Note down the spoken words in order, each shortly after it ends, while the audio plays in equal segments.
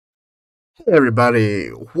Hey everybody,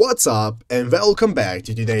 what's up and welcome back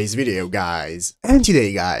to today's video guys. And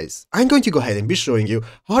today guys, I'm going to go ahead and be showing you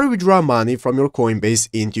how to withdraw money from your Coinbase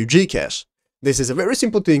into Gcash. This is a very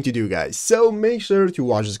simple thing to do guys, so make sure to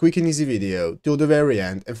watch this quick and easy video till the very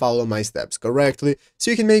end and follow my steps correctly so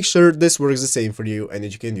you can make sure this works the same for you and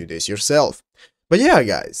that you can do this yourself. But yeah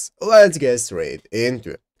guys, let's get straight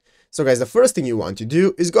into it. So guys, the first thing you want to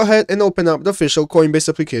do is go ahead and open up the official Coinbase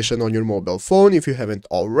application on your mobile phone if you haven't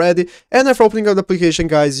already. And after opening up the application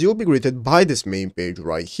guys, you'll be greeted by this main page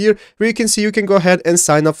right here where you can see you can go ahead and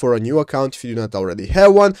sign up for a new account if you do not already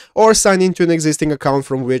have one, or sign into an existing account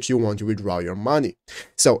from which you want to withdraw your money.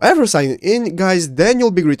 So after signing in guys, then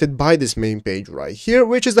you'll be greeted by this main page right here,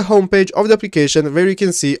 which is the home page of the application where you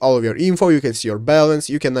can see all of your info, you can see your balance,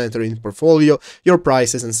 you can enter in portfolio, your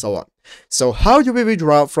prices and so on. So how do we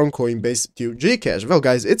withdraw from Coinbase to Gcash? Well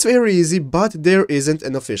guys, it's very easy, but there isn't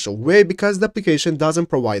an official way because the application doesn't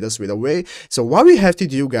provide us with a way. So what we have to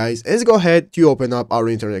do guys is go ahead to open up our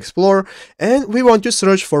Internet Explorer and we want to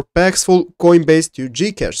search for Paxful Coinbase to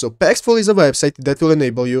Gcash. So Paxful is a website that will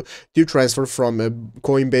enable you to transfer from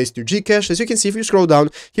Coinbase to Gcash. As you can see, if you scroll down,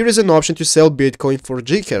 here is an option to sell Bitcoin for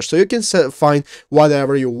Gcash. So you can find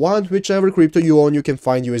whatever you want, whichever crypto you own, you can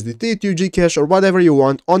find USDT to Gcash or whatever you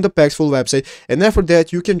want on the Paxful website, and after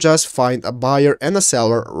that you can just find a buyer and a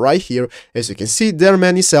seller right here. As you can see, there are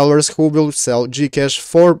many sellers who will sell Gcash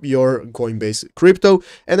for your Coinbase crypto,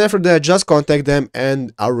 and after that just contact them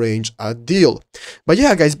and arrange a deal. But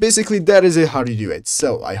yeah guys, basically that is it, how to do it.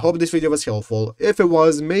 So I hope this video was helpful. If it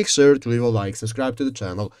was, make sure to leave a like, subscribe to the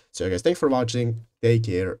channel. So guys, thanks for watching, take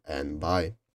care and bye.